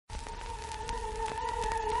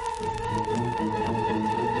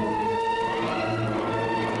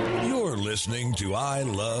You're listening to I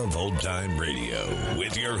Love Old Time Radio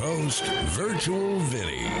with your host, Virtual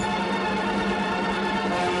Vinny.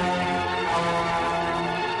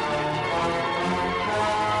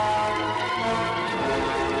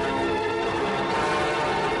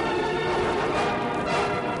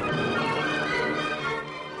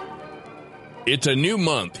 It's a new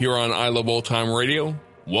month here on I Love Old Time Radio.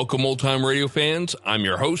 Welcome, Old Time Radio fans. I'm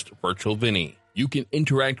your host, Virtual Vinny. You can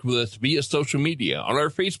interact with us via social media on our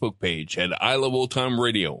Facebook page at I Love Old Time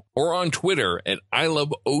Radio or on Twitter at I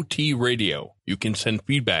Love OT Radio. You can send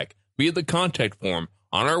feedback via the contact form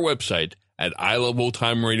on our website at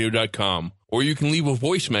iloveoldtimeradio.com, or you can leave a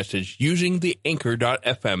voice message using the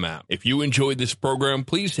Anchor.fm app. If you enjoyed this program,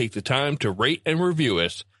 please take the time to rate and review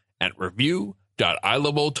us at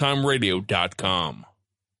review.iloveoldtimeradio.com.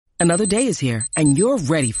 Another day is here, and you're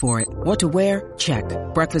ready for it. What to wear? Check.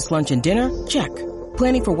 Breakfast, lunch, and dinner? Check.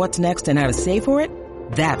 Planning for what's next and how to save for it?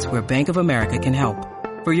 That's where Bank of America can help.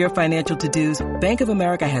 For your financial to-dos, Bank of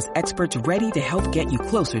America has experts ready to help get you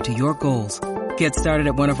closer to your goals. Get started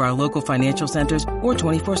at one of our local financial centers or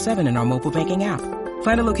 24/7 in our mobile banking app.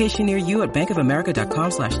 Find a location near you at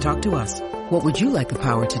bankofamerica.com/talktous. What would you like the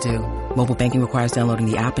power to do? Mobile banking requires downloading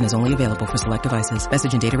the app and is only available for select devices.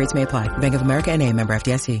 Message and data rates may apply. Bank of America N.A., member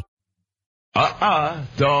FDIC.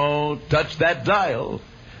 Don't touch that dial.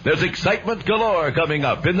 There's excitement galore coming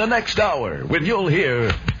up in the next hour when you'll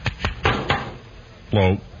hear...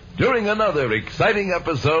 Hello. During another exciting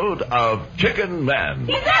episode of Chicken Man.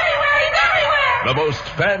 He's everywhere! He's everywhere! The most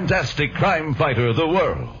fantastic crime fighter the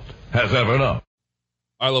world has ever known.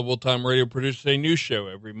 I Love Old Time Radio produces a new show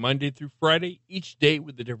every Monday through Friday, each day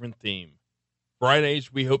with a different theme.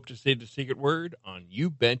 Fridays, we hope to say the secret word on You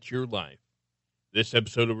Bet Your Life. This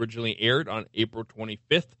episode originally aired on April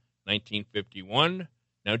 25th, 1951.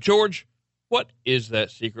 Now, George, what is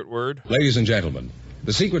that secret word? Ladies and gentlemen,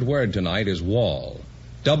 the secret word tonight is wall.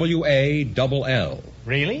 W-A-L-L.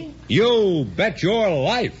 Really? You bet your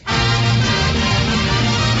life.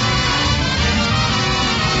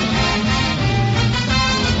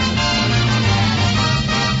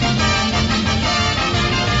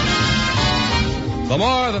 The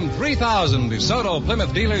more than 3,000 DeSoto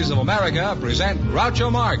Plymouth dealers of America present Groucho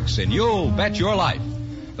Marx in You Bet Your Life,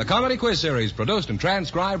 the comedy quiz series produced and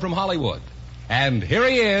transcribed from Hollywood. And here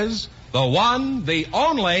he is, the one, the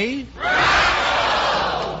only...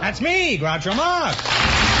 Groucho! That's me, Groucho Marx.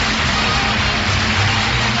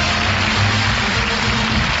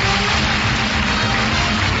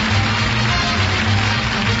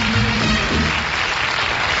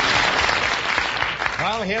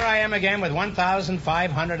 Well, here I am again with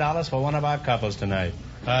 $1,500 for one of our couples tonight.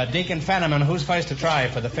 Deacon Fenneman, who's first to try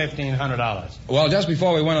for the $1,500? Well, just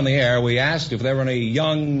before we went on the air, we asked if there were any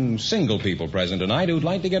young single people present tonight who'd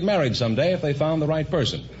like to get married someday if they found the right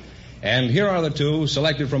person. And here are the two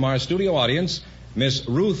selected from our studio audience, Miss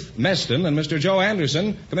Ruth Meston and Mr. Joe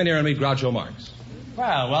Anderson. Come in here and meet Groucho Marx.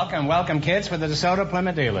 Well, welcome, kids, for the DeSoto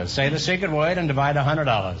Plymouth dealers. Say the secret word and divide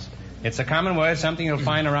 $100. It's a common word, something you'll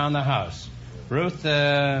find around the house. Ruth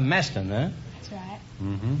Meston, huh? That's right.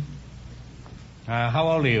 Mm-hmm. How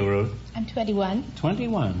old are you, Ruth? I'm 21.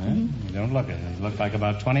 21, huh? Mm-hmm. You don't look it. You look like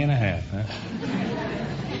about 20 and a half, huh?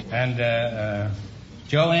 And,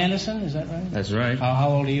 Joe Anderson, is that right? That's right. How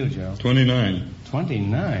old are you, Joe? 29.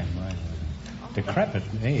 29? My decrepit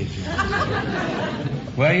age.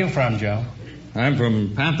 Where are you from, Joe? I'm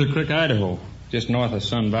from Panther Creek, Idaho, just north of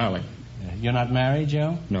Sun Valley. You're not married,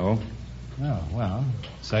 Joe? No. Oh, well,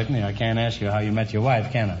 certainly I can't ask you how you met your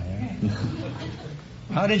wife, can I?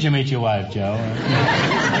 How did you meet your wife, Joe?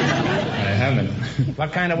 I haven't.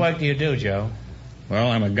 What kind of work do you do, Joe? Well,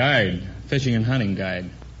 I'm a guide, fishing and hunting guide.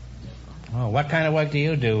 Oh, what kind of work do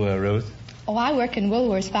you do, Ruth? Oh, I work in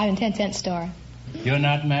Woolworth's 5 and 10 cent store. You're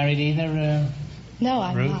not married either, No,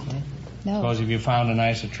 I'm Ruth? not. No. Suppose if you found a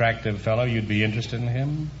nice, attractive fellow, you'd be interested in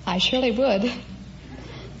him? I surely would.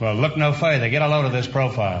 Well, look no further. Get a load of this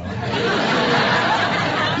profile.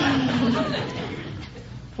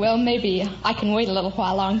 Well, maybe I can wait a little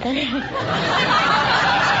while longer.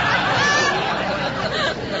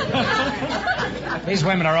 These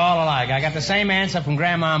women are all alike. I got the same answer from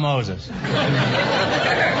Grandma Moses.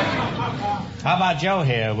 How about Joe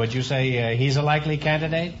here? Would you say he's a likely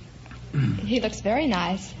candidate? He looks very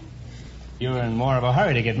nice. You're in more of a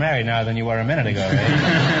hurry to get married now than you were a minute ago,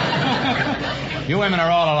 eh? You women are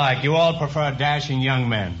all alike. You all prefer dashing young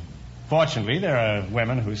men. Fortunately, there are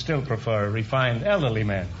women who still prefer refined elderly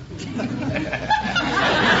men.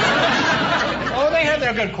 Oh, they have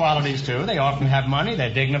their good qualities, too. They often have money.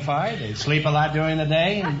 They're dignified. They sleep a lot during the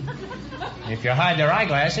day. And If you hide their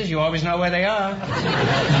eyeglasses, you always know where they are.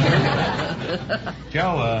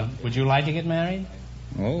 Joe, would you like to get married?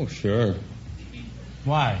 Oh, sure.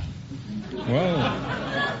 Why?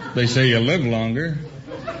 Well, they say you live longer.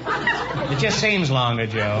 It just seems longer,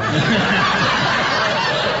 Joe.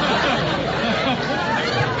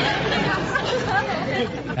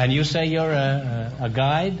 And you say you're a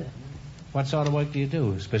guide? What sort of work do you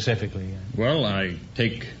do, specifically? Well, I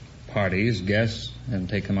take parties, guests, and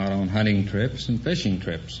take them out on hunting trips and fishing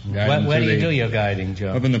trips. Where do you do your guiding,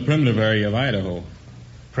 Joe? Up in the primitive area of Idaho.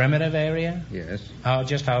 Primitive area? Yes.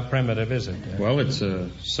 Just how primitive is it? Well, it's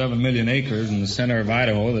 7 million acres in the center of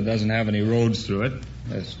Idaho that doesn't have any roads through it.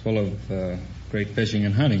 It's full of great fishing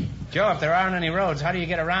and hunting. Joe, if there aren't any roads, how do you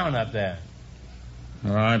get around up there?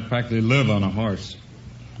 I practically live on a horse.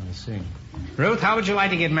 I see. Ruth, how would you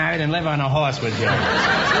like to get married and live on a horse with Joe?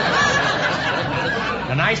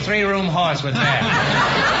 A nice 3-room horse with that.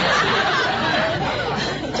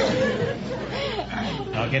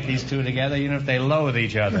 I'll get these two together, even if they loathe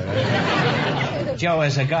each other. Joe,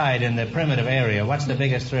 as a guide in the primitive area, what's the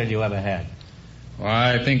biggest thrill you ever had? Well,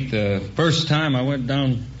 I think the first time I went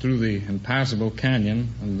down through the impassable canyon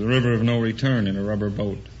of the River of No Return in a rubber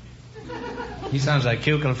boat. He sounds like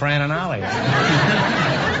Kukul, Fran, and Ollie.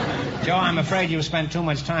 Joe, I'm afraid you've spent too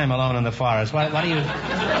much time alone in the forest. What are you...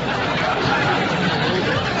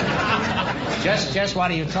 Just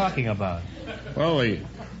what are you talking about? Well, the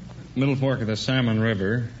Middle Fork of the Salmon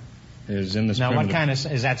River is in this Now, primitive... what kind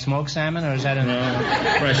of... Is that smoked salmon, or is that...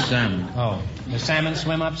 fresh salmon. Oh. The salmon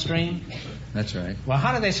swim upstream? That's right. Well,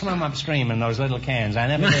 how do they swim upstream in those little cans? I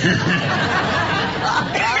never did.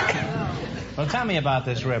 Well, tell me about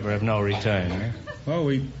this River of No Return. Well,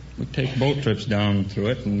 we take boat trips down through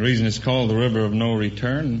it, and the reason it's called the River of No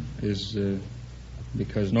Return is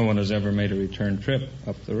because no one has ever made a return trip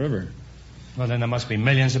up the river. Well, then there must be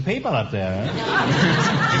millions of people up there,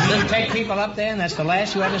 huh? You take people up there, and that's the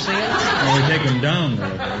last you ever see it? Well, we take them down the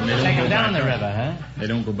river. And they don't take go them down back the up. river, huh? They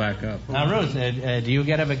don't go back up. Now, Ruth, do you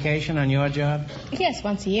get a vacation on your job? Yes,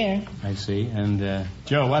 once a year. I see. And,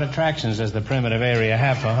 Joe, what attractions does the primitive area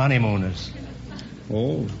have for honeymooners?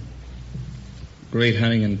 Oh, great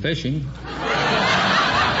hunting and fishing.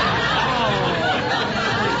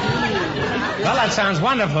 Well, that sounds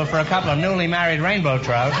wonderful for a couple of newly married rainbow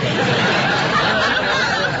trout.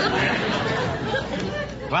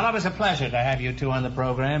 Well, it was a pleasure to have you two on the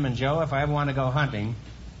program. And, Joe, if I ever want to go hunting,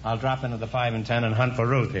 I'll drop into the 5 and 10 and hunt for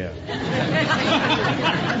Ruth here.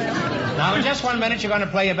 Now, in just 1 minute, you're going to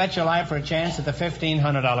play You Bet Your Life for a chance at the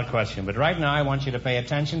 $1,500 question. But right now, I want you to pay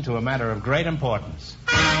attention to a matter of great importance.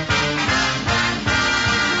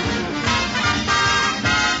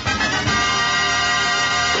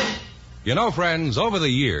 You know, friends, over the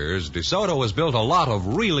years, DeSoto has built a lot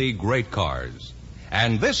of really great cars.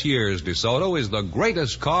 And this year's DeSoto is the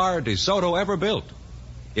greatest car DeSoto ever built.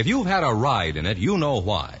 If you've had a ride in it, you know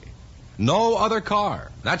why. No other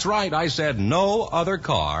car, that's right, I said no other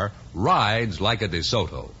car, rides like a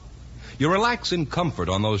DeSoto. You relax in comfort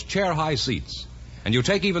on those chair-high seats, and you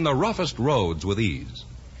take even the roughest roads with ease.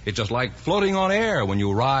 It's just like floating on air when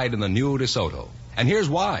you ride in the new DeSoto. And here's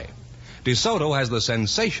why. DeSoto has the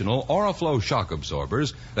sensational Oriflow shock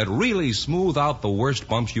absorbers that really smooth out the worst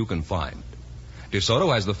bumps you can find.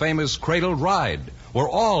 DeSoto has the famous cradled ride, where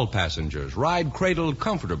all passengers ride cradled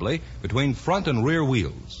comfortably between front and rear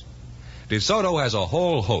wheels. DeSoto has a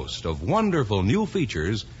whole host of wonderful new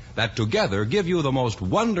features that together give you the most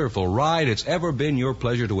wonderful ride it's ever been your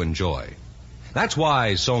pleasure to enjoy. That's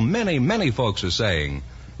why so many, many folks are saying,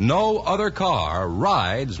 no other car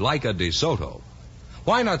rides like a DeSoto.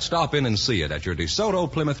 Why not stop in and see it at your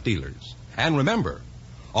DeSoto Plymouth dealers? And remember,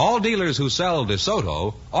 all dealers who sell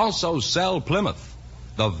DeSoto also sell Plymouth,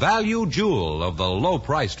 the value jewel of the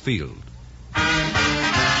low-priced field.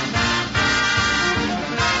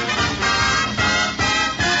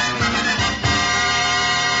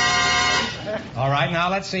 All right, now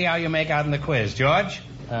let's see how you make out in the quiz. George?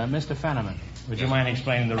 Mr. Fenneman, would you mind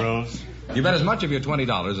explaining the rules? You bet as much of your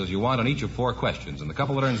 $20 as you want on each of 4 questions, and the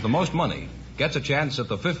couple that earns the most money gets a chance at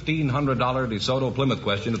the $1,500 DeSoto Plymouth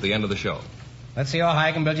question at the end of the show. Let's see how high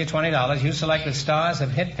I can build you $20. You selected stars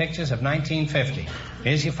of hit pictures of 1950.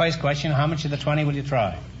 Here's your first question. How much of the 20 will you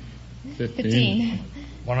try? 15.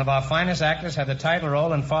 One of our finest actors had the title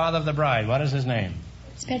role in Father of the Bride. What is his name?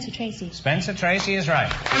 Spencer Tracy. Spencer Tracy is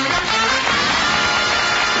right.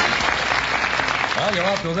 Well, you're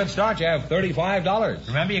off to a good start. You have $35.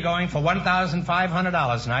 Remember, you're going for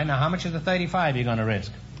 $1,500 tonight. Now, how much of the 35 are you going to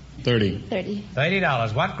risk? 30.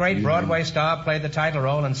 $30. What great Broadway star played the title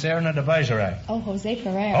role in Cyrano de Bergerac? Oh, Jose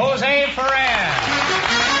Ferrer. Jose Ferrer!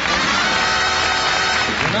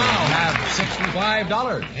 You now have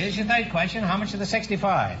 $65. Here's your third question. How much are the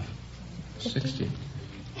 65? 60.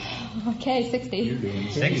 Okay, 60.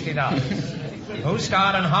 $60. Who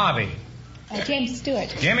starred in Harvey? James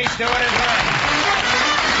Stewart. Jimmy Stewart is right.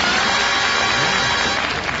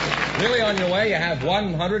 Really on your way, you have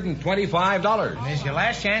 $125. Here's your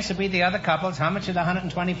last chance to beat the other couples. How much are the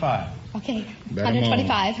 125? Okay, Bet 'em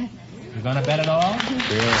 125. You gonna bet it all?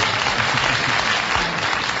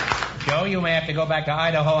 Joe, you may have to go back to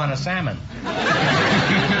Idaho on a salmon.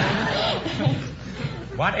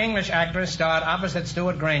 What English actress starred opposite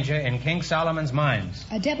Stuart Granger in King Solomon's Mines?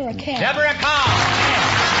 Deborah Kerr. Deborah Carr.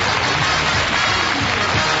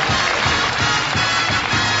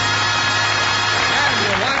 And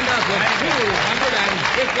you wind up with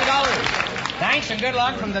 $250. Thanks and good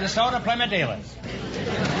luck from the DeSoto Plymouth dealers.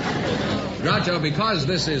 Groucho, because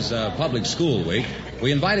this is public school week,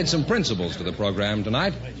 we invited some principals to the program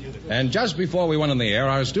tonight. And just before we went on the air,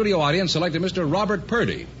 our studio audience selected Mr. Robert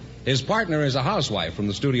Purdy. His partner is a housewife from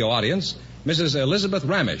the studio audience, Mrs. Elizabeth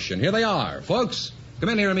Ramish. And here they are. Folks, come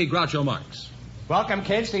in here and meet Groucho Marx. Welcome,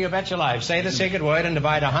 kids, to You Bet Your Life. Say the secret word and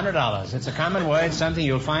divide $100. It's a common word, something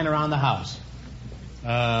you'll find around the house.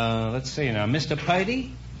 Let's see now. Mr.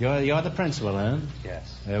 Purdy, you're the principal, huh?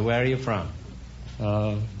 Yes. Where are you from?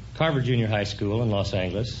 Carver Junior High School in Los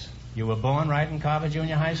Angeles. You were born right in Carver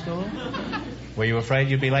Junior High School? Were you afraid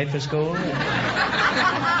you'd be late for school?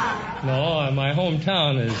 No, my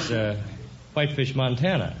hometown is Whitefish,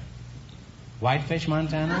 Montana. Whitefish,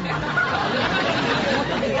 Montana?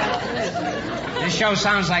 This show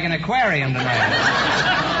sounds like an aquarium tonight.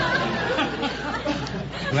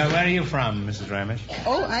 Where are you from, Mrs. Ramish?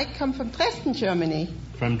 Oh, I come from Dresden, Germany.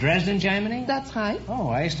 From Dresden, Germany? That's right. Oh,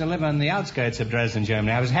 I used to live on the outskirts of Dresden,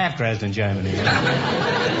 Germany. I was half Dresden, Germany.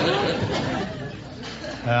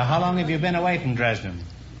 How long have you been away from Dresden?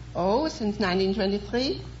 Oh, since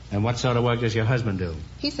 1923. And what sort of work does your husband do?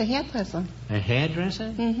 He's a hairdresser. A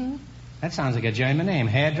hairdresser? Mm-hmm. That sounds like a German name,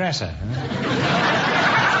 hairdresser. Huh?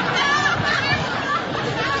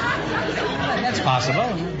 That's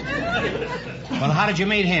possible. Well, how did you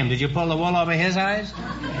meet him? Did you pull the wool over his eyes?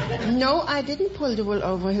 No, I didn't pull the wool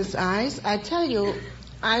over his eyes. I tell you,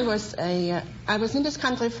 I was in this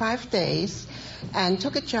country 5 days and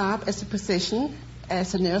took a job as a position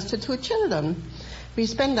as a nurse to 2 children. We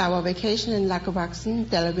spent our vacation in Lackawaxen,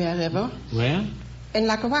 Delaware River. Where? In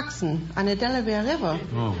Lackawaxen, on the Delaware River.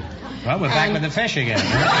 Oh. Well, we're back with the fish again.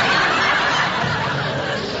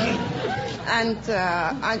 And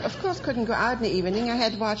I, of course, couldn't go out in the evening. I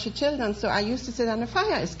had to watch the children, so I used to sit on a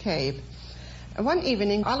fire escape. One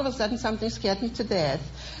evening, all of a sudden, something scared me to death.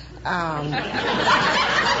 Well,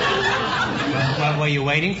 were you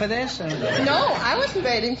waiting for this? No, I wasn't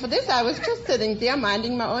waiting for this. I was just sitting there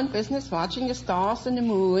minding my own business, watching the stars and the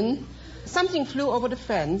moon. Something flew over the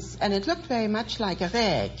fence, and it looked very much like a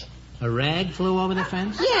rag. A rag flew over the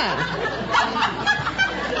fence? Yeah.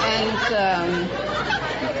 And,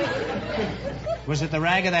 was it the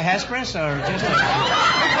rag of the Hesperus, or just a...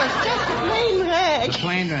 It was just a plain rag. A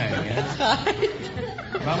plain rag, yeah. That's right.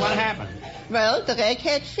 Well, what happened? Well, the rag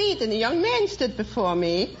had feet, and a young man stood before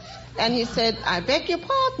me, and he said, "I beg your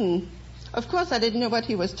pardon." Of course, I didn't know what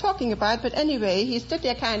he was talking about, but anyway, he stood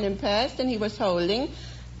there kind of impressed, and he was holding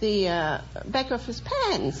the back of his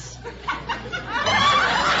pants. He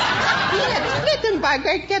had split them by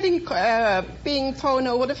being thrown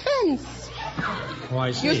over the fence. Oh,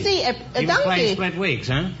 I see. You see, a he was donkey... playing split weeks,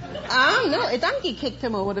 huh? No, a donkey kicked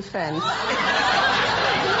him over the fence.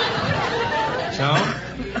 So,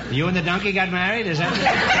 you and the donkey got married, is that...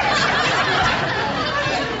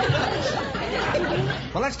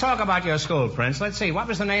 Well, let's talk about your school, Prince. Let's see, what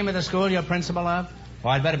was the name of the school you're principal of? Oh,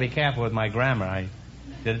 I'd better be careful with my grammar.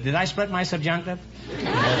 Did I split my subjunctive?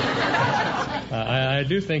 I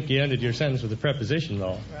do think you ended your sentence with a preposition,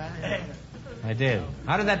 though. Right. I did.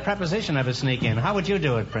 How did that preposition ever sneak in? How would you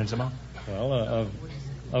do it, Principal? Well,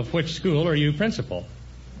 of which school are you principal?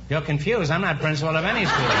 You're confused. I'm not principal of any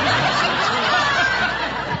school.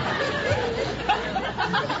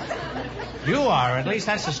 You are. At least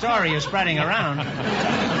that's the story you're spreading around.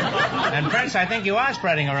 And, Prince, I think you are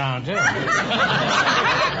spreading around, too.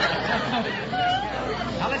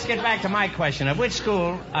 Now, let's get back to my question. Of which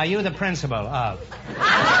school are you the principal of?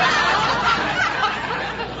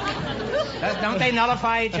 Don't they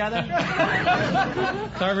nullify each other?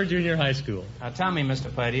 Carver Junior High School. Now, tell me,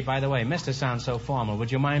 Mr. Purdy, by the way, Mr. sounds so formal.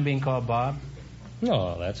 Would you mind being called Bob?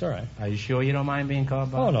 No, that's all right. Are you sure you don't mind being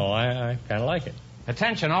called Bob? Oh, no, I kind of like it.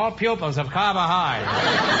 Attention, all pupils of Carver High.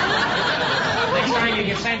 Next time you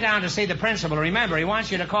get sent down to see the principal, remember, he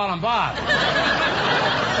wants you to call him Bob.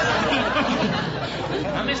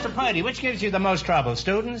 Now, Mr. Mr. Purdy, which gives you the most trouble,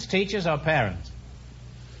 students, teachers, or parents?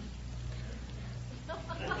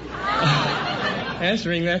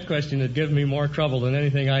 Answering that question would give me more trouble than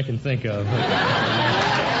anything I can think of.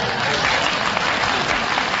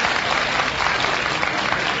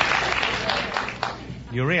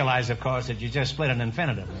 You realize, of course, that you just split an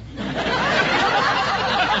infinitive.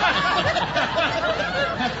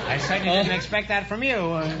 I certainly didn't expect that from you.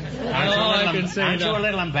 Aren't you a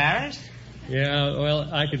little embarrassed? Yeah,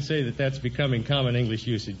 well, I could say that that's becoming common English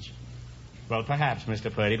usage. Well, perhaps,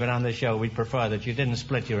 Mr. Purdy, but on this show we'd prefer that you didn't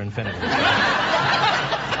split your infinitive. You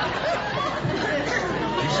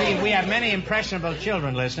see, we have many impressionable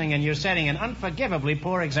children listening, and you're setting an unforgivably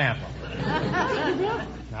poor example. Now,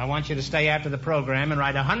 I want you to stay after the program and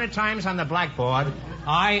write 100 times on the blackboard,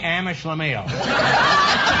 I am a schlemiel.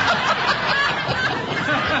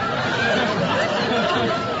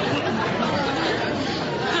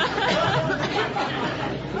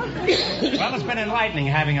 Well, it's been enlightening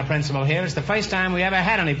having a principal here. It's the first time we ever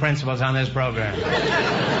had any principals on this program.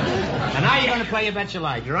 And now you're going to play You Bet Your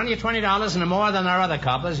Life. You're on your $20 and more than our other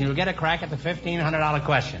couples, and you'll get a crack at the $1,500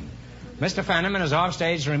 question. Mr. Fenneman is off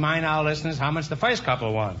stage to remind our listeners how much the first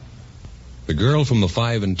couple won. The girl from the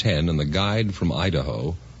 5 and 10 and the guide from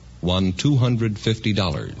Idaho won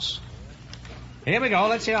 $250. Here we go.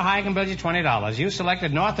 Let's see how high I can build you $20. You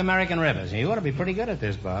selected North American rivers. You ought to be pretty good at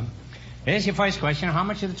this, Bob. Here's your first question. How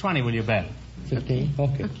much of the 20 will you bet? 15.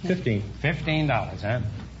 Okay, 15. $15, huh?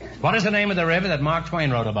 What is the name of the river that Mark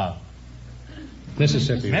Twain wrote about?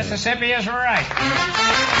 Mississippi. Mississippi is right.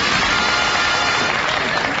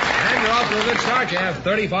 And you're off to a good start. You have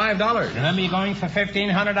 $35. Remember, you're going for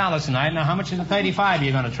 $1,500 tonight. Now, how much of the 35 are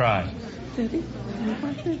you going to try? 30.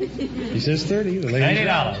 He says 30.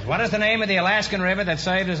 $30. What is the name of the Alaskan river that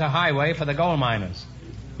served as a highway for the gold miners?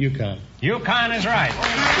 Yukon. Yukon is right.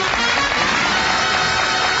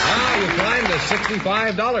 Now you climb to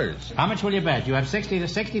 $65. How much will you bet? You have $60 to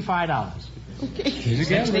 $65. Okay.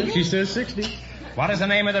 She says 60. What is the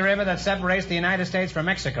name of the river that separates the United States from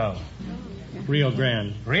Mexico? Rio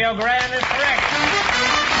Grande. Rio Grande is correct.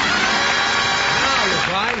 Now you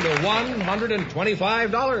climb to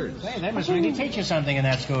 $125. Hey, they must really teach you something in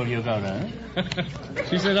that school you go to, huh?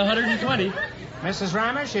 She said 120. Mrs.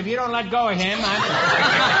 Ramesh, if you don't let go of him,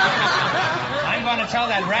 I'm going to tell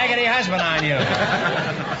that raggedy husband on you.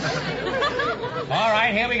 All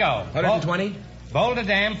right, here we go. 120? Boulder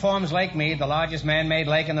Dam forms Lake Mead, the largest man-made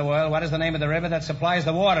lake in the world. What is the name of the river that supplies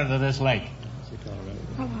the water to this lake?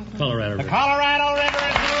 Colorado River. The Colorado River is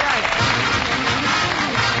right.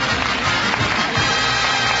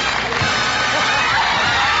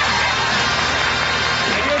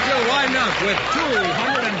 And you still wind up with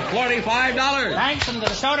 $245. Thanks from the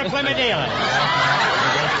Soda Plymouth dealer.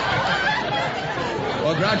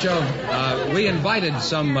 Well, Groucho, we invited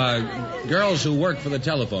some girls who work for the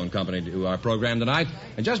telephone company to our program tonight.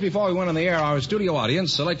 And just before we went on the air, our studio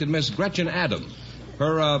audience selected Miss Gretchen Adams.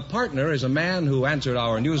 Her partner is a man who answered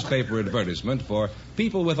our newspaper advertisement for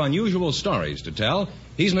people with unusual stories to tell.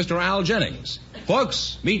 He's Mr. Al Jennings.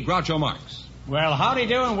 Folks, meet Groucho Marx. Well, howdy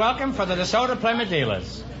do and welcome for the DeSoto Plymouth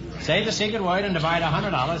dealers. Say the secret word and divide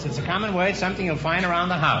 $100. It's a common word, something you'll find around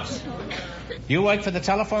the house. You work for the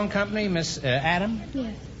telephone company, Miss Adam?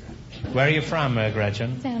 Yes. Where are you from,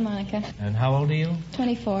 Gretchen? Santa Monica. And how old are you?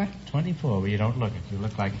 24. 24. Well, you don't look it. You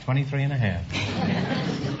look like 23 and a half.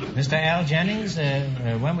 Mr. Al Jennings,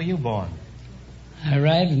 when were you born? I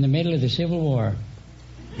arrived in the middle of the Civil War.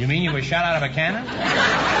 You mean you were shot out of a cannon?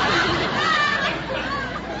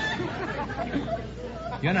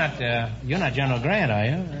 You're not General Grant, are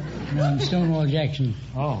you? No, I'm Stonewall Jackson.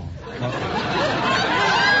 Oh, okay.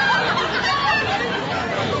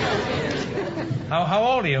 How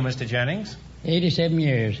old are you, Mr. Jennings? 87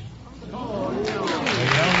 years. Well, you don't look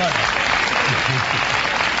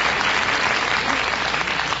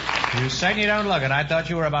it. You certainly don't look it. I thought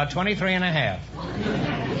you were about 23 and a half.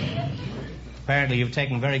 Apparently you've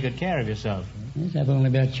taken very good care of yourself. Yes, I've only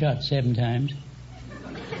been shot 7 times.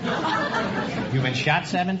 You've been shot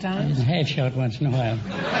 7 times? I have shot once in a while.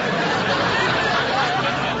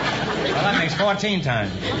 Well, that makes 14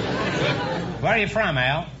 times. Where are you from,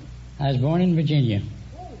 Al? I was born in Virginia.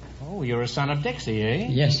 Oh, you're a son of Dixie, eh?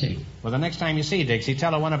 Yes, sir. Well, the next time you see Dixie,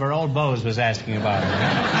 tell her one of her old beaux was asking about her.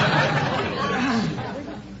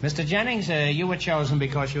 Mr. Jennings, you were chosen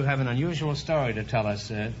because you have an unusual story to tell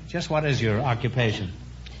us. Just what is your occupation?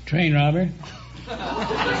 Train robber.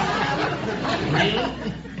 Really?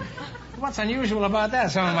 What's unusual about that?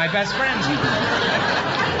 Some of my best friends.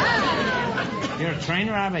 You're a train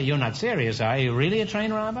robber? You're not serious, are you? Really a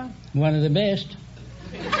train robber? One of the best.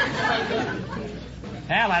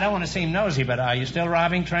 Al, I don't want to seem nosy, but are you still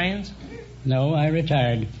robbing trains? No, I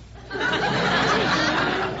retired.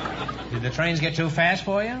 Did the trains get too fast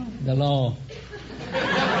for you? The law.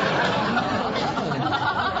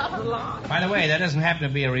 By the way, that doesn't happen to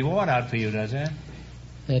be a reward out for you, does it?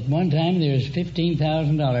 At one time, there was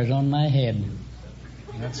 $15,000 on my head.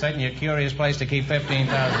 That's certainly a curious place to keep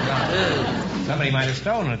 $15,000. Somebody might have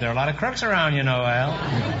stolen it. There are a lot of crooks around, you know, Al.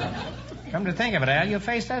 Come to think of it, Al, your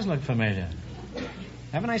face does look familiar.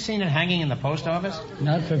 Haven't I seen it hanging in the post office?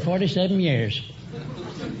 Not for 47 years.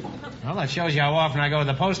 Well, that shows you how often I go to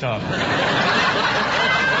the post office.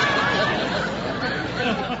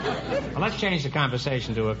 Well, let's change the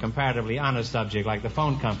conversation to a comparatively honest subject like the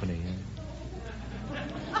phone company.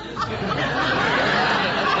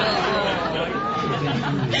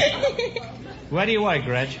 Where do you work,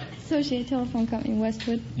 Gretch? Associated Telephone Company,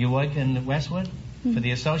 Westwood. You work in Westwood? For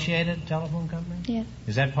the Associated Telephone Company? Yeah.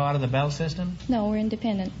 Is that part of the Bell system? No, we're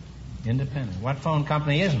independent. Independent. What phone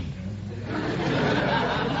company isn't?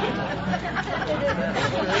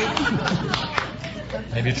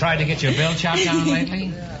 Have you tried to get your bill chopped down lately?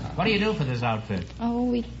 What do you do for this outfit? Oh,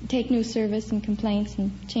 we take new service and complaints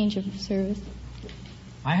and change of service.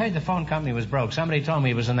 I heard the phone company was broke. Somebody told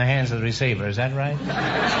me it was in the hands of the receiver. Is that right?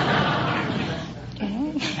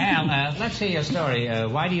 Al, let's hear your story.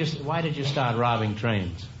 Why did you start robbing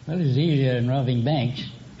trains? Well, it's easier than robbing banks.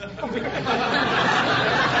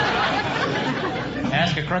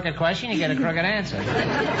 Ask a crooked question, you get a crooked answer.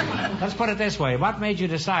 Let's put it this way. What made you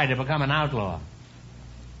decide to become an outlaw?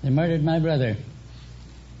 They murdered my brother.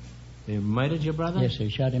 They murdered your brother? Yes, they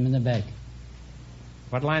shot him in the back.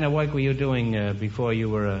 What line of work were you doing before you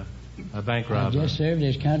were a bank robber? I just served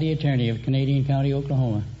as county attorney of Canadian County,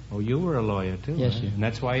 Oklahoma. Oh, you were a lawyer, too? Yes, right? sir. And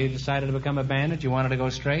that's why you decided to become a bandit? You wanted to go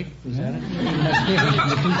straight? Is that it? That's different in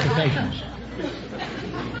the two professions.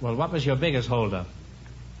 Well, what was your biggest holdup?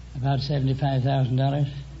 About $75,000.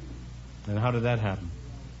 And how did that happen?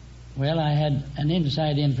 Well, I had an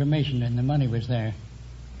inside information, and the money was there.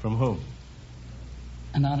 From who?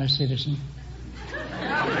 An honest citizen.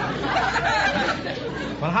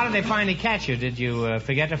 Well, how did they finally catch you? Did you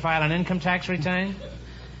forget to file an income tax return?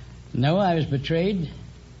 No, I was betrayed.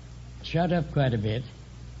 Shut up quite a bit.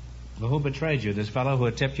 Well, who betrayed you? This fellow who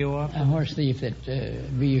had tipped you off? A horse thief that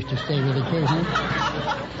we used to stay with occasionally.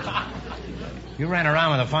 You ran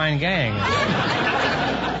around with a fine gang.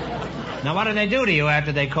 Now, what did they do to you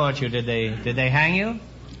after they caught you? Did they hang you?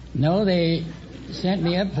 No, they sent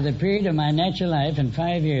me up for the period of my natural life and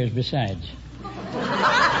 5 years besides.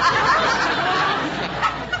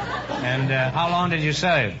 And how long did you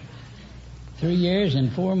serve? 3 years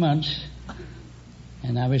and 4 months.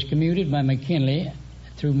 And I was commuted by McKinley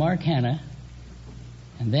through Mark Hanna.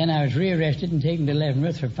 And then I was rearrested and taken to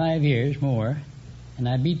Leavenworth for 5 years more. And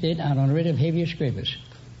I beat that out on a writ of habeas corpus.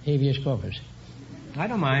 Habeas corpus. I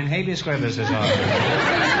don't mind. Habeas corpus is all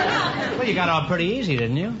right. Well, you got off pretty easy,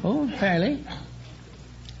 didn't you? Oh, fairly.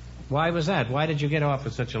 Why was that? Why did you get off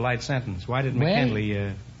with such a light sentence? Why did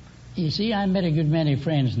McKinley... You see, I met a good many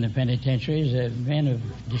friends in the penitentiaries, men of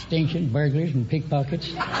distinction, burglars and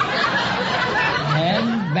pickpockets,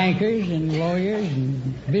 and bankers and lawyers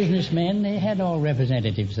and businessmen. They had all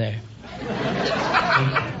representatives there.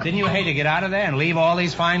 Didn't you hate to get out of there and leave all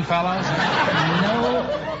these fine fellows? No,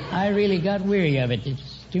 I really got weary of it.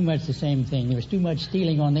 It's too much the same thing. There was too much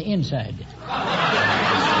stealing on the inside. And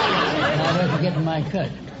I wasn't getting my cut.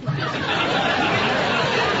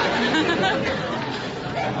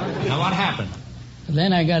 Now, what happened?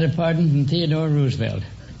 Then I got a pardon from Theodore Roosevelt.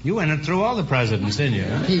 You went through all the presidents, didn't you?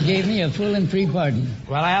 He gave me a full and free pardon.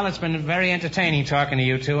 Well, Al, it's been very entertaining talking to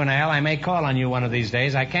you two, and Al, I may call on you one of these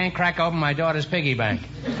days. I can't crack open my daughter's piggy bank.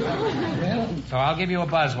 Well, so I'll give you a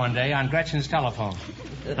buzz one day on Gretchen's telephone.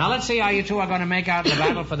 Now, let's see how you two are going to make out in the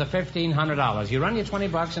battle for the $1,500. You run your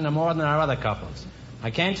 $20 into more than our other couples.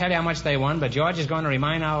 I can't tell you how much they won, but George is going to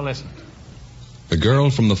remind our listeners. The girl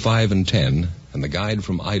from the 5 and 10 and the guide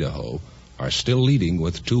from Idaho are still leading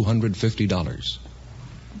with $250.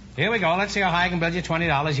 Here we go. Let's see how high I can build you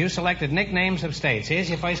 $20. You selected nicknames of states. Here's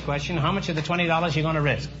your first question. How much of the $20 you going to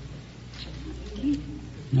risk?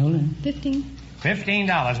 No. 15.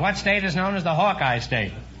 $15. What state is known as the Hawkeye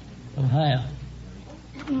State? Ohio.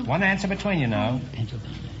 One answer between you now.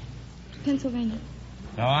 Pennsylvania.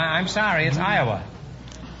 No, I'm sorry. It's Iowa.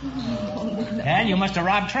 And you must have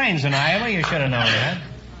robbed trains in Iowa. You should have known that.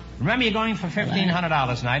 Remember, you're going for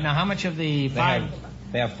 $1,500 tonight. Now, how much of the $5?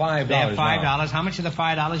 They have $5. They have $5. Now. How much of the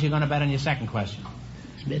 $5 you're going to bet on your second question?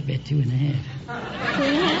 Bet 2.5.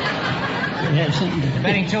 2.5.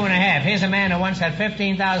 Betting 2.5. Here's a man who once had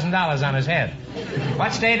 $15,000 on his head.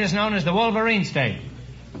 What state is known as the Wolverine State?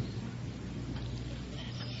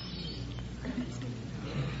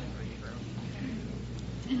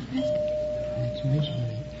 That's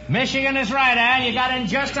Michigan. Michigan is right, Al. You got in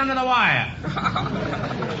just under the wire.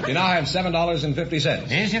 You now have $7.50.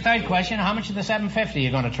 Here's your third question. How much of the $7.50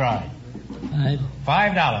 you going to try?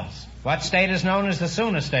 $5. What state is known as the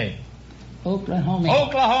Sooner State? Oklahoma.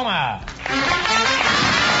 Oklahoma.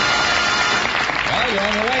 Well, you're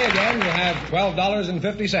on your way again. You have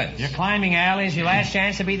 $12.50. You're climbing, Al. Here's your last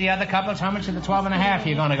chance to beat the other couples. How much of the 12.5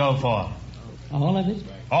 you going to go for? All of it?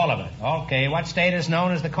 All of it. Okay. What state is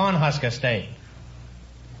known as the Cornhusker State?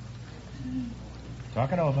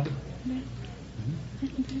 Talk it over.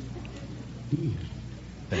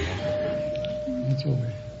 It's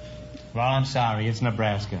over. Well, I'm sorry. It's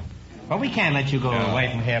Nebraska. But we can't let you go away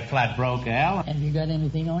from here flat broke, Al. Have you got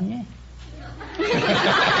anything on you?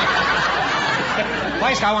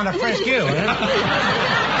 First, I want to frisk you.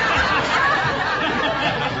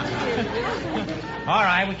 All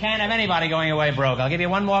right, we can't have anybody going away broke. I'll give you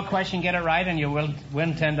one more question, get it right, and you will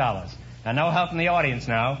win $10. Now, no help from the audience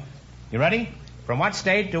now. You ready? From what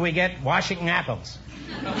state do we get Washington apples?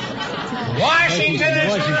 Washington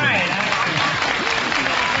is right.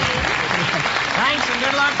 Thanks and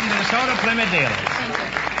good luck from the DeSoto Plymouth dealers.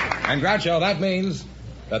 And Groucho, that means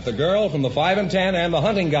that the girl from the 5 and 10 and the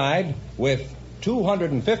hunting guide with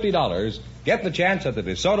 $250 get the chance at the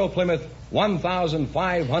DeSoto Plymouth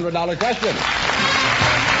 $1,500 question.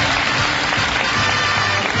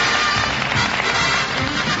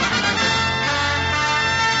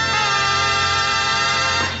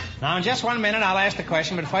 Now, in just 1 minute, I'll ask the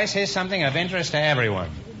question, but first, here's something of interest to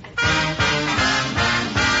everyone.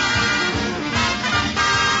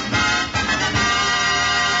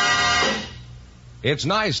 It's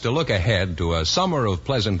nice to look ahead to a summer of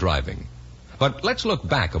pleasant driving. But let's look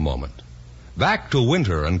back a moment. Back to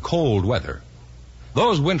winter and cold weather.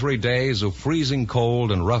 Those wintry days of freezing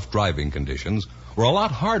cold and rough driving conditions were a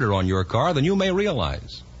lot harder on your car than you may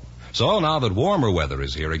realize. So now that warmer weather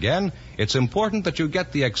is here again, it's important that you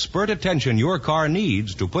get the expert attention your car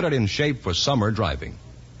needs to put it in shape for summer driving.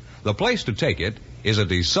 The place to take it is a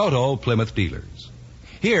DeSoto Plymouth dealers.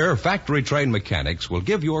 Here, factory-trained mechanics will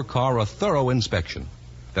give your car a thorough inspection.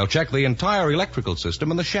 They'll check the entire electrical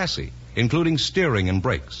system and the chassis, including steering and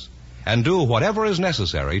brakes, and do whatever is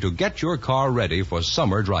necessary to get your car ready for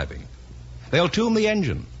summer driving. They'll tune the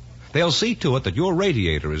engine. They'll see to it that your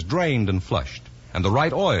radiator is drained and flushed, and the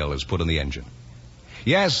right oil is put in the engine.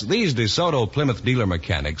 Yes, these DeSoto Plymouth dealer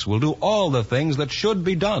mechanics will do all the things that should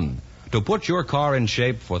be done to put your car in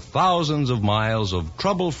shape for thousands of miles of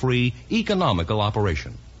trouble-free, economical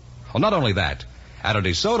operation. Well, not only that, at a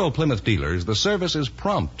DeSoto Plymouth dealers, the service is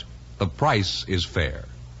prompt. The price is fair.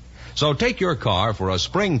 So take your car for a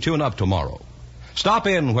spring tune-up tomorrow. Stop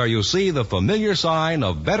in where you see the familiar sign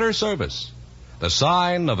of better service, the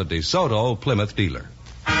sign of a DeSoto Plymouth dealer.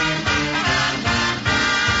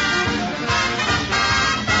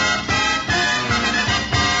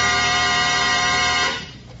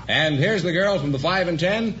 And here's the girl from the 5 and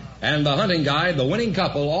 10 and the hunting guide, the winning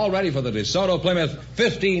couple, all ready for the DeSoto Plymouth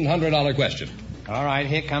 $1,500 question. All right,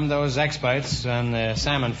 here come those experts on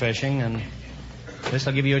salmon fishing, and this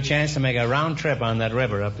will give you a chance to make a round trip on that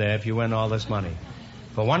river up there if you win all this money.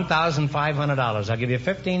 For $1,500, I'll give you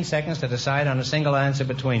 15 seconds to decide on a single answer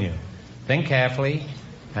between you. Think carefully,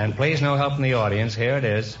 and please no help from the audience. Here it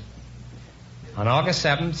is. On August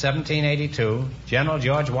 7th, 1782, General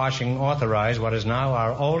George Washington authorized what is now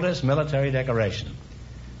our oldest military decoration.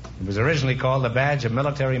 It was originally called the Badge of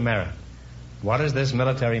Military Merit. What is this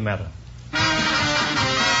military medal?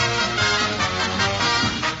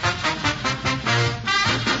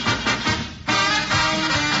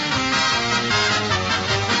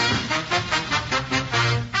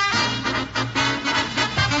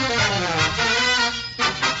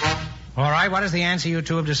 All right, what is the answer you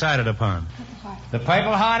two have decided upon? The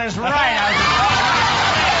Purple Heart is right.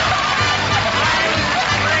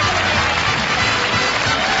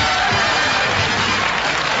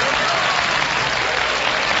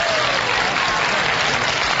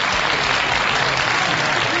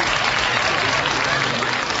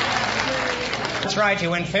 That's right,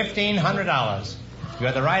 you win $1,500. You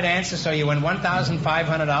had the right answer, so you win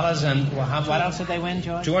 $1,500. And what else did they win,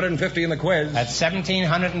 George? $250 in the quiz. That's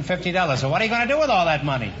 $1,750. So what are you going to do with all that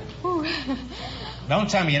money? Don't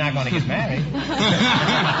tell me you're not going to get married.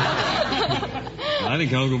 I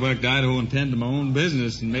think I'll go back to Idaho and tend to my own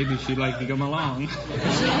business, and maybe she'd like to come along.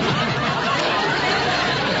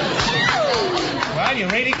 Well, you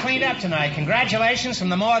really cleaned up tonight. Congratulations from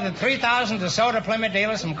the more than 3,000 DeSoto Plymouth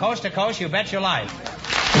dealers from coast to coast. You bet your life.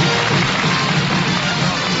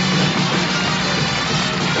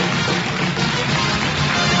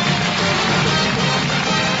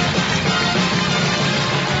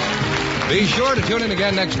 Be sure to tune in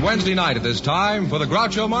again next Wednesday night at this time for the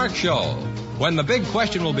Groucho Marx Show, when the big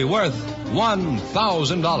question will be worth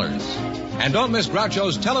 $1,000. And don't miss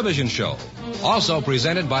Groucho's television show, also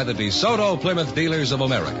presented by the DeSoto Plymouth Dealers of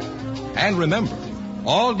America. And remember,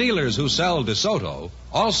 all dealers who sell DeSoto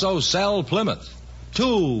also sell Plymouth.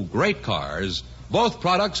 Two great cars, both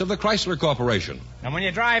products of the Chrysler Corporation. And when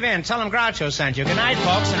you drive in, tell them Groucho sent you. Good night,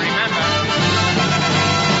 folks, and remember,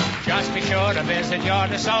 just be sure to visit your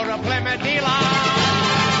DeSoto Plymouth dealer.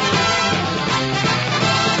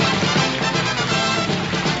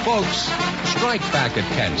 Folks, strike back at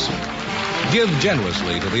cancer. Give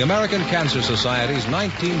generously to the American Cancer Society's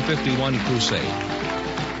 1951 crusade.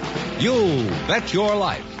 You Bet Your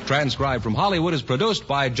Life, transcribed from Hollywood, is produced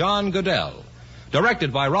by John Goodell.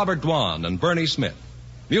 Directed by Robert Dwan and Bernie Smith.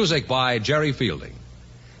 Music by Jerry Fielding.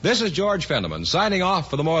 This is George Fenneman signing off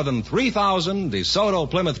for the more than 3,000 DeSoto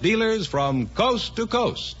Plymouth dealers from coast to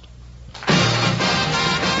coast.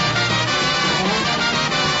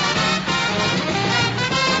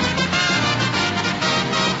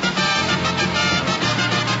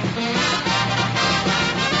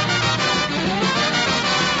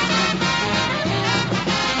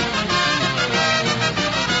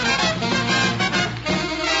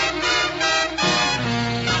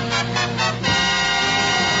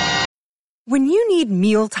 When you need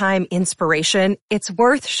mealtime inspiration, it's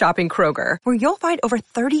worth shopping Kroger, where you'll find over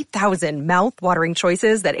 30,000 mouth-watering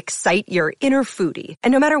choices that excite your inner foodie.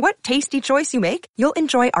 And no matter what tasty choice you make, you'll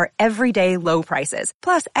enjoy our everyday low prices,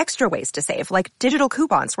 plus extra ways to save, like digital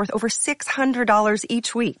coupons worth over $600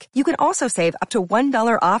 each week. You can also save up to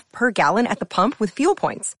 $1 off per gallon at the pump with fuel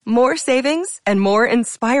points. More savings and more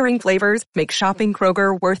inspiring flavors make shopping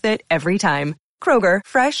Kroger worth it every time. Kroger,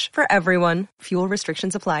 fresh for everyone. Fuel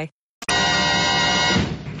restrictions apply.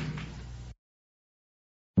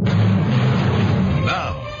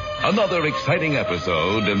 Another exciting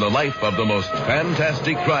episode in the life of the most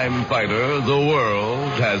fantastic crime fighter the world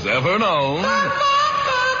has ever known.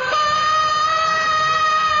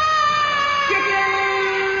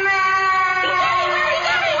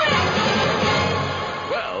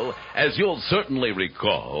 Well, as you'll certainly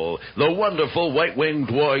recall, the wonderful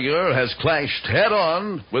white-winged warrior has clashed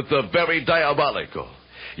head-on with the very diabolical.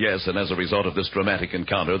 Yes, and as a result of this dramatic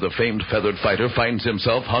encounter, the famed feathered fighter finds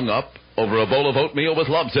himself hung up over a bowl of oatmeal with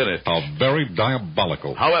lumps in it. How very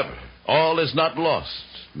diabolical. However, all is not lost.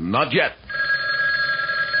 Not yet.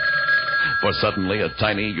 For suddenly a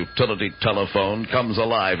tiny utility telephone comes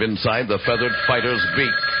alive inside the feathered fighter's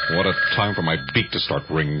beak. What a time for my beak to start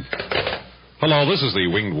ringing. Hello, this is the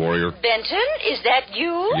Winged Warrior. Benton, is that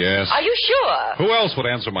you? Yes. Are you sure? Who else would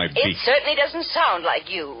answer my beak? It certainly doesn't sound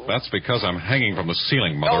like you. That's because I'm hanging from the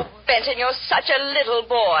ceiling, Mother. Oh, Benton, you're such a little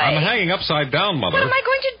boy. I'm hanging upside down, Mother. What am I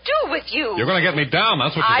going to do with you? You're going to get me down,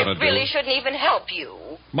 that's what you're going to do. I really shouldn't even help you.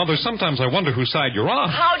 Mother, sometimes I wonder whose side you're on.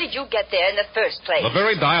 How did you get there in the first place? The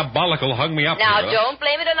very diabolical hung me up now, here. Don't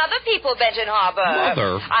blame it on other people, Benton Harbor.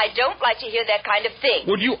 Mother. I don't like to hear that kind of thing.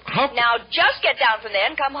 Would you... Now, just get down from there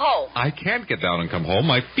and come home. I can't get down and come home.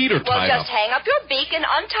 My feet are tied up. Well, just hang up your beak and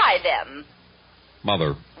untie them.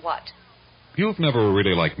 Mother. What? You've never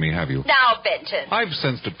really liked me, have you? Now, Benton. I've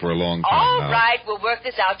sensed it for a long time now. All right, we'll work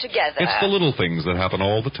this out together. It's the little things that happen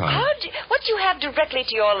all the time. What do you have directly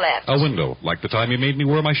to your left? A window, like the time you made me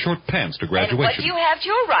wear my short pants to graduation. And what do you have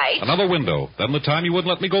to your right? Another window. Then the time you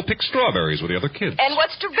wouldn't let me go pick strawberries with the other kids. And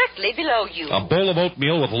what's directly below you? A bowl of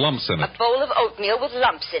oatmeal with lumps in it. A bowl of oatmeal with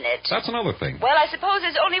lumps in it. That's another thing. Well, I suppose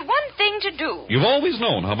there's only one thing to do. You've always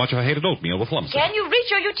known how much I hated oatmeal with lumps in it. Can you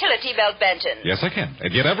reach your utility belt, Benton? Yes, I can.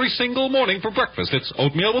 And yet every single morning for breakfast, it's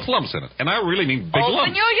oatmeal with lumps in it. And I really mean big lumps.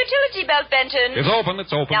 Open your utility belt, Benton. It's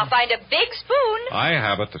open. Now find a big spoon. I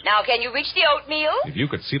have it. Now, can you reach the oatmeal? If you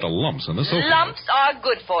could see the lumps in this oatmeal. Lumps are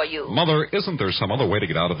good for you. Mother, isn't there some other way to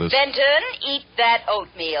get out of this? Benton, eat that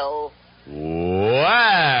oatmeal.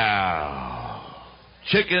 Wow.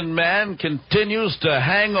 Chicken Man continues to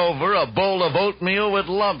hang over a bowl of oatmeal with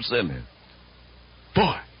lumps in it.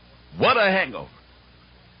 Boy, what a hangover.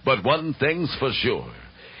 But one thing's for sure.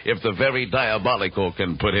 If the very diabolical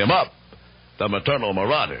can put him up, the maternal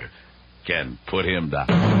marauder can put him down.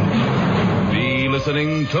 Be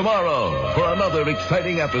listening tomorrow for another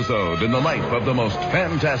exciting episode in the life of the most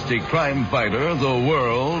fantastic crime fighter the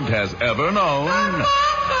world has ever known.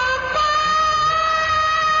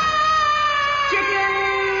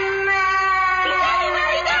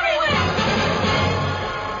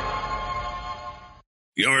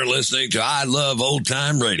 You're listening to I Love Old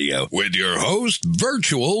Time Radio with your host,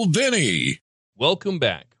 Virtual Vinny. Welcome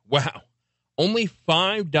back. Wow. Only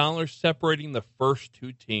 $5 separating the first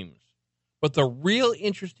two teams. But the real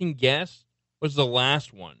interesting guess was the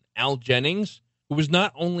last one, Al Jennings, who was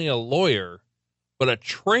not only a lawyer, but a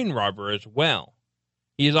train robber as well.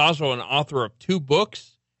 He is also an author of 2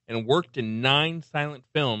 books and worked in 9 silent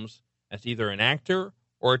films as either an actor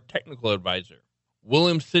or a technical advisor.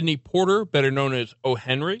 William Sidney Porter, better known as O.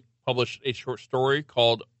 Henry, published a short story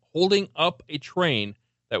called Holding Up a Train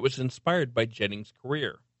that was inspired by Jennings'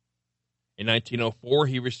 career. In 1904,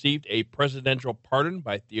 he received a presidential pardon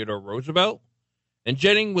by Theodore Roosevelt, and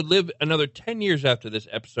Jennings would live another 10 years after this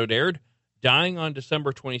episode aired, dying on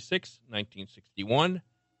December 26, 1961,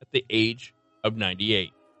 at the age of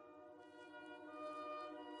 98.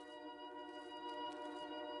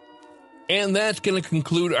 And that's going to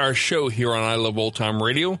conclude our show here on I Love Old Time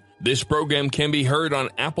Radio. This program can be heard on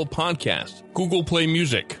Apple Podcasts, Google Play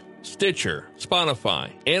Music, Stitcher,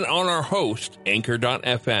 Spotify, and on our host,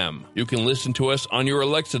 Anchor.fm. You can listen to us on your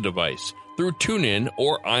Alexa device through TuneIn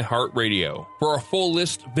or iHeartRadio. For a full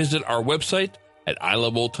list, visit our website at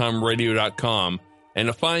iloveoldtimeradio.com and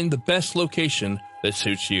to find the best location that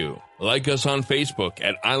suits you. Like us on Facebook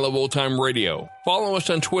at I Love Old Time Radio. Follow us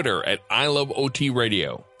on Twitter at I Love OT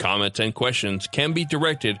Radio. Comments and questions can be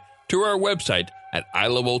directed to our website at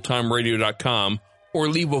iloveoldtimeradio.com or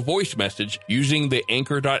leave a voice message using the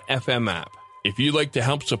Anchor.fm app. If you'd like to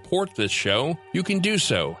help support this show, you can do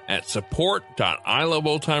so at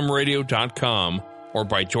support.iloveoldtimeradio.com or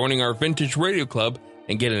by joining our Vintage Radio Club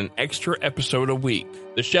and get an extra episode a week.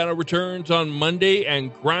 The Shadow returns on Monday,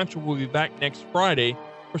 and Groucho will be back next Friday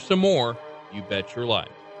for some more You Bet Your Life.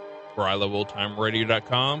 For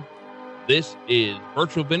iloveoldtimeradio.com, this is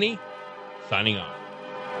Virtual Vinny signing off.